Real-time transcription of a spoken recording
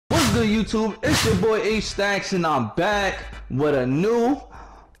What's good, YouTube? It's your boy AStackz, and I'm back with a new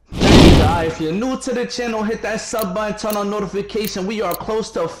guy. If you're new to the channel, hit that sub button, turn on notification. We are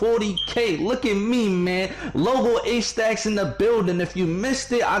close to 40K. Look at me, man. Logo AStackz in the building. If you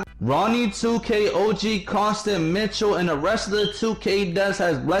missed it, Ronnie 2K, OG, Constant, Mitchell, and the rest of the 2K devs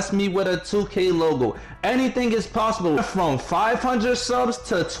has blessed me with a 2K logo. Anything is possible, from 500 subs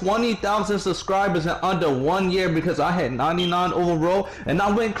to 20,000 subscribers in under 1 year, because I had 99 overall and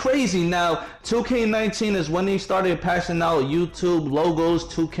I went crazy. Now 2K19 is when they started passing out YouTube logos,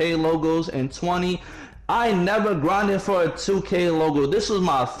 2K logos, and 20. I never grinded for a 2K logo. This was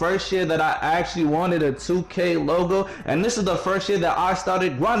my first year that I actually wanted a 2K logo, and this is the first year that I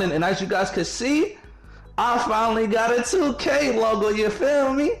started grinding, and as you guys can see, I finally got a 2K logo. You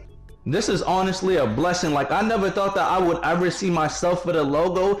feel me? This is honestly a blessing. Like, I never thought that I would ever see myself with a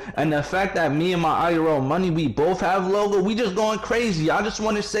logo, and the fact that me and my IRL Money, we both have logo, we just going crazy. I just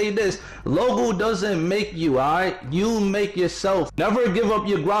want to say this: logo doesn't make you, alright? You make yourself. Never give up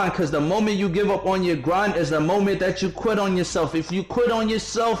your grind, because the moment you give up on your grind is the moment that you quit on yourself. If you quit on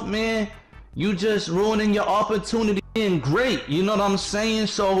yourself, man, you just ruining your opportunity being great. You know what I'm saying?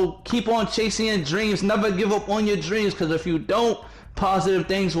 So keep on chasing your dreams. Never give up on your dreams, because if you don't, positive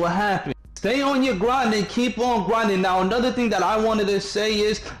things will happen. Stay on your grind and keep on grinding. Now, another thing that I wanted to say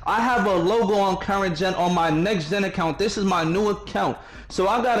is I have a logo on current gen on my next gen account. This is my new account, so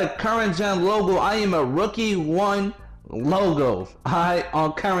I got a current gen logo. I am a rookie 1 logo, alright,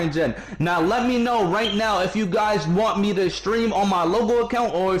 on current gen. Now let me know right now if you guys want me to stream on my logo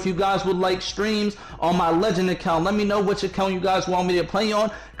account, or if you guys would like streams on my legend account. Let me know which account you guys want me to play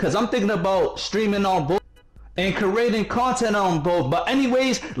on, because I'm thinking about streaming on both and creating content on both. But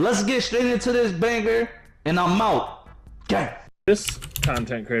anyways, let's get straight into this banger, and I'm out. Gang. This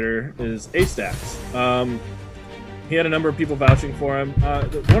content creator is AStackz. He had a number of people vouching for him.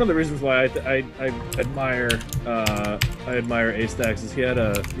 One of the reasons why I admire AStackz is he had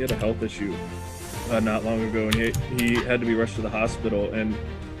a health issue not long ago, and he had to be rushed to the hospital, and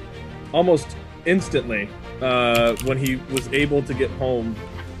almost instantly when he was able to get home,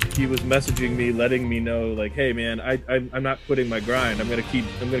 he was messaging me, letting me know, like, hey man, I'm not quitting my grind. I'm gonna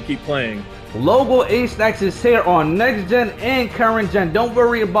keep playing. Logo AStackz is here on next gen and current gen. Don't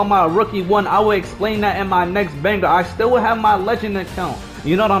worry about my rookie 1. I will explain that in my next banger. I still will have my legend account.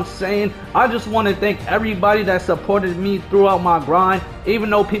 You know what I'm saying? I just want to thank everybody that supported me throughout my grind. Even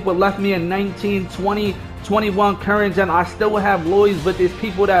though people left me in 19, 20, 21 current gen, I still will have loyalties, but there's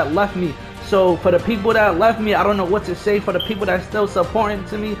people that left me. So for the people that left me, I don't know what to say. For the people that still supporting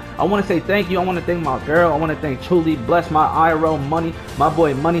to me, I want to say thank you. I want to thank my girl. I want to thank Truly Bless, my IRL Money. My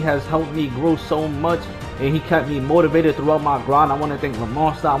boy Money has helped me grow so much, and he kept me motivated throughout my grind. I want to thank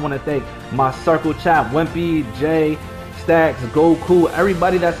Monster. I want to thank my circle chat, Wimpy, Jay, Stacks, Goku,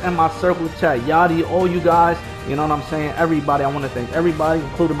 everybody that's in my circle chat, Yachty, all you guys. You know what I'm saying? Everybody. I want to thank everybody,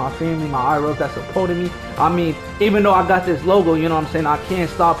 including my family, my IRLs that supported me. I mean, even though I got this logo, you know what I'm saying, I can't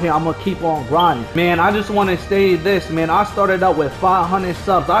stop here. I'm going to keep on grinding. Man, I just want to say this, man. I started out with 500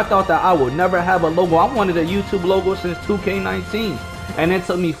 subs. I thought that I would never have a logo. I wanted a YouTube logo since 2K19. And it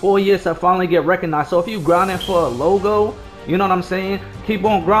took me 4 years to finally get recognized. So if you grinding for a logo, you know what I'm saying, keep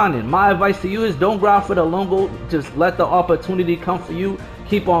on grinding. My advice to you is don't grind for the logo. Just let the opportunity come for you.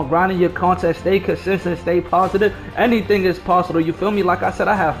 Keep on grinding your content, stay consistent, stay positive. Anything is possible, you feel me? Like I said,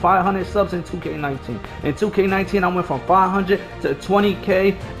 I have 500 subs in 2K19. In 2K19, I went from 500 to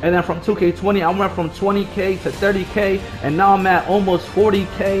 20K, and then from 2K20, I went from 20K to 30K, and now I'm at almost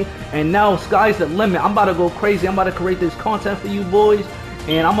 40K, and now sky's the limit. I'm about to go crazy. I'm about to create this content for you boys,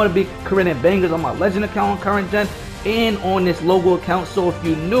 and I'm going to be creating bangers on my legend account on current gen and on this logo account. So if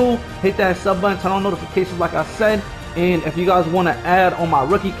you're new, hit that sub button, turn on notifications like I said. And if you guys want to add on my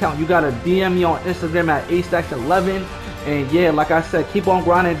rookie account, you gotta DM me on Instagram at AStackz11. And yeah, like I said, keep on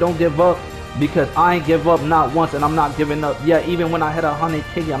grinding, don't give up, because I ain't give up not once, and I'm not giving up. Yeah, even when I hit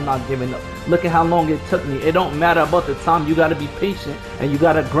 100K, I'm not giving up. Look at how long it took me. It don't matter about the time. You gotta be patient and you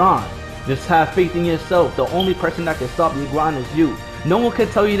gotta grind. Just have faith in yourself. The only person that can stop your grind is you. No one can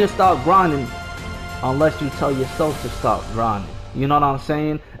tell you to stop grinding unless you tell yourself to stop grinding. You know what I'm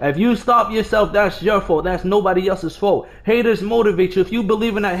saying? If you stop yourself, that's your fault. That's nobody else's fault. Haters motivate you. If you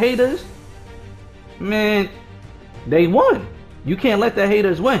believe in the haters, man, they won. You can't let the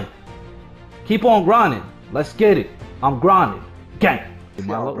haters win. Keep on grinding. Let's get it. I'm grinding. Gang.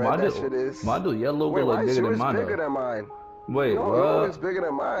 My dude, your logo look bigger than mine. Bigger than mine. Wait, what? It's bigger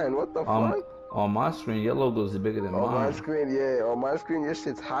than mine. What the fuck? On my screen, your logo is bigger than mine. On my screen, yeah. On my screen, your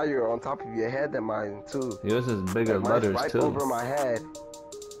shit's higher on top of your head than mine, too. Yours is bigger like letters, right too. Over my head.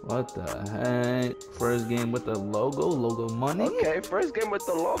 What the heck? First game with the logo money? Okay, first game with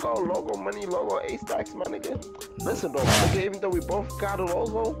the logo money, logo AStackz, my nigga. Listen though, my nigga, even though we both got a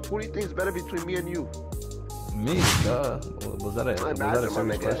logo, who do you think is better between me and you? Me, duh. Was that a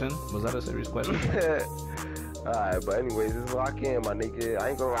serious question? Was that a serious question? Alright, but anyways, just lock in, my nigga. I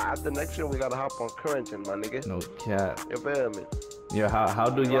ain't gonna lie. After next year, we gotta hop on current gen, my nigga. No cap. You feel me? Yeah, how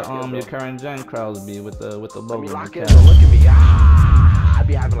do your current gen crowds be with the logo? Let me lock in, look at me. I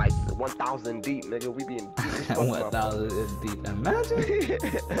be having like 1,000 deep, nigga. We be in 1,000 deep. Imagine.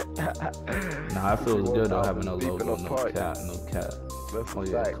 Nah, I feel good though having a logo. No cap. Oh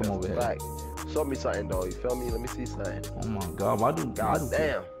yeah, come over here. Show me something though. You feel me? Let me see something. Oh my God, why do God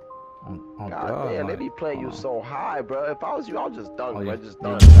damn. Oh God damn, they be playing you so high, bro. If I was you, I'll just dunk, bro. Just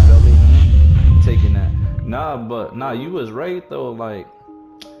dunk. You feel me? Taking that. Nah, you was right though. Like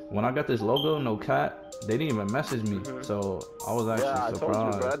when I got this logo, no cat, they didn't even message me. So I was actually surprised. I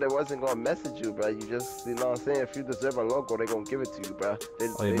told you, bro. They wasn't gonna message you, bro. You just, you know what I'm saying? If you deserve a logo, they gonna give it to you, bro.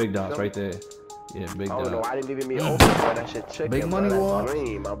 Big dogs right there. Yeah, big dogs. I don't know why they leaving me open, bro. That shit chicken, big money war.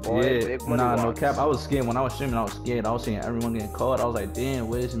 My boy. Yeah, big money no walks. cap. I was scared when I was streaming. I was scared. I was seeing everyone getting caught. I was like, damn,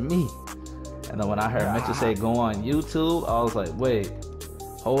 where's me? And then when I heard Mitchell say go on YouTube, I was like, wait,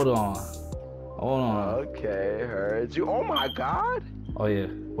 hold on. Okay, heard you. Oh my God. Oh yeah,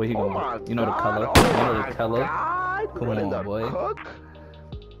 where he going? You know the color. Oh you know the color. God. Come on, boy.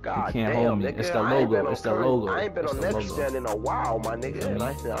 God you can't damn, hold me. Nigga. It's the logo. It's the logo. I ain't been on next gen in a while, my nigga. And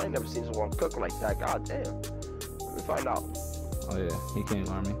I ain't never seen someone cook like that. God damn. Let me find out. Oh yeah, he can't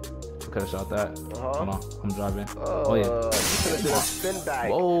harm me. Could have shot that. Hold on, I'm driving. Oh yeah. You could have did a spin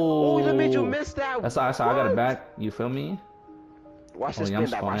back. Whoa. Oh, that made you miss that. That's all. I got it back. You feel me? Watch the spin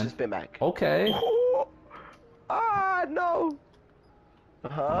back. Watch the spin back. Okay. No.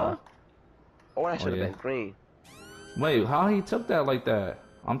 Oh, that should have been green. Wait, how he took that like that?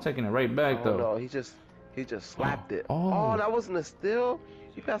 I'm taking it right back though. No, he just slapped it. Oh, that wasn't a steal.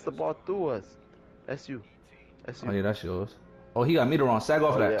 He passed the ball through us. That's you. Oh yeah, that's yours. Oh, he got meter on. Sag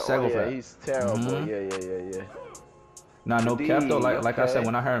off that. Sag off that. He's terrible. Yeah. Nah, no cap though. Like I said,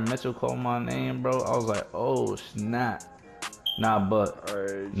 when I heard Mitchell call my name, bro, I was like, oh snap. Nah, but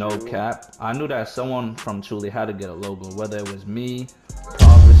no cap. I knew that someone from Truly had to get a logo, whether it was me,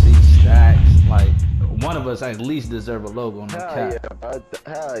 Prophecy, STEEZO, like one of us at least deserve a logo. No cap.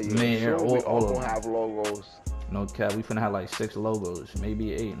 Hell yeah. Mayor, we all gonna have logos. No cap. We finna have like 6 logos,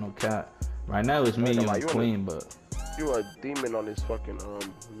 maybe 8. No cap. Right now it's me and Queen, but you a demon on this fucking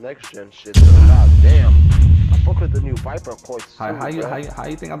next gen shit. So god damn. I fuck with the new Viper course. How you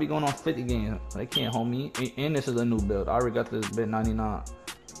think I be going on 50 games? They can't hold me. And this is a new build. I already got this bit 99.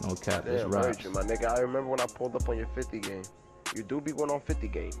 No cap. This raps. My nigga, I remember when I pulled up on your 50 game. You do be going on 50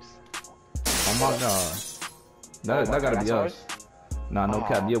 games. Oh my god. That gotta be us. Nah, no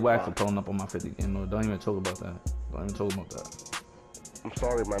cap. You're whack for pulling up on my 50 game. No, don't even talk about that. Don't even talk about that. I'm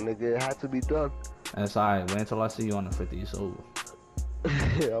sorry, my nigga. It had to be done. And it's alright. Wait until I see you on the 50. It's over.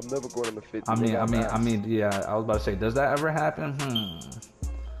 Yeah, I'm never going on the 50. I mean, yeah. I was about to say, does that ever happen?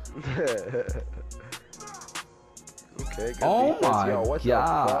 Okay. Oh my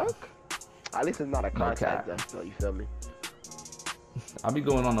god. At least it's not a contact. No, you feel me? I'll be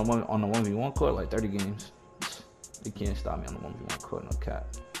going on the 1v1 court like 30 games. They can't stop me on the 1v1 court. No cap.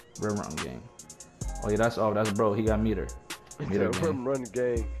 Rim run game. Oh yeah, that's bro. He got meter. Meter game. Rim run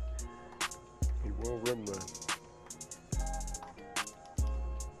game. He will rim run.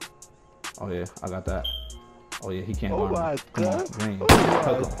 Oh yeah, I got that. Oh yeah, he can't. Oh my god. Green.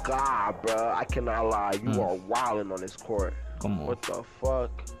 Oh my god, bro. I cannot lie. You are wilding on this court. Come on. What the fuck?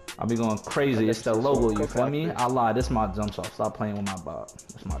 I be going crazy. It's the logo, you feel me? I lied. This is my jump shot. Stop playing with my bot.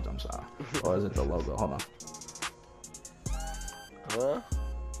 It's my jump shot. Or is it the logo? Hold on. Huh?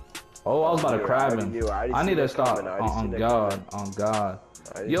 Oh, I was about to crab him. I need to stop. On God. On God.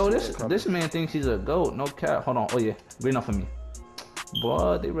 Yo, this man thinks he's a goat. No cap. Hold on. Oh yeah, green off of me.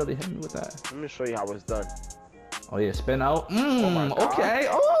 Boy, they really hit me with that. Let me show you how it's done. Oh yeah, spin out. Okay.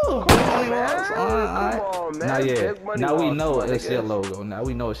 Oh, come on, man. Come on, man. Now yeah. Now we know it's your logo. Now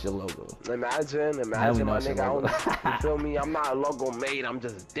we know it's your logo. Imagine, my nigga. You feel me? I'm not a logo made. I'm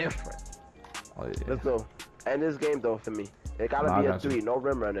just different. Oh yeah. Let's go. And this game though for me, it gotta be a 3. No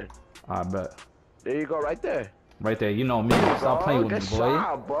rim running. I bet. There you go, right there. Right there, you know me. Stop playing with me,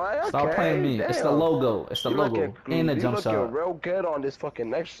 boy. Stop playing me. Damn. It's the logo. It's the logo. And the jump shot. You looking real good on this fucking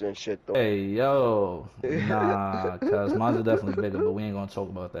next gen shit, though. Hey, yo. Nah, cuz mine's are definitely bigger, but we ain't gonna talk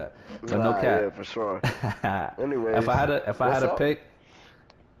about that. But no cap. Yeah, for sure. Anyways, if I had to pick,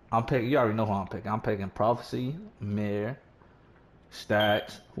 I'm picking. You already know who I'm picking. I'm picking Prophecy, Mayor,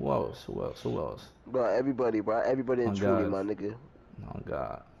 STEEZO. Who else? Bro, everybody in Truly, my nigga. Oh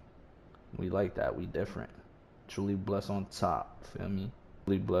God. We like that. We different. Truly blessed on top. Feel me?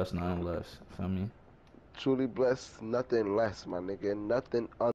 Truly blessed, nothing less. Feel me? Truly blessed, nothing less, my nigga. Nothing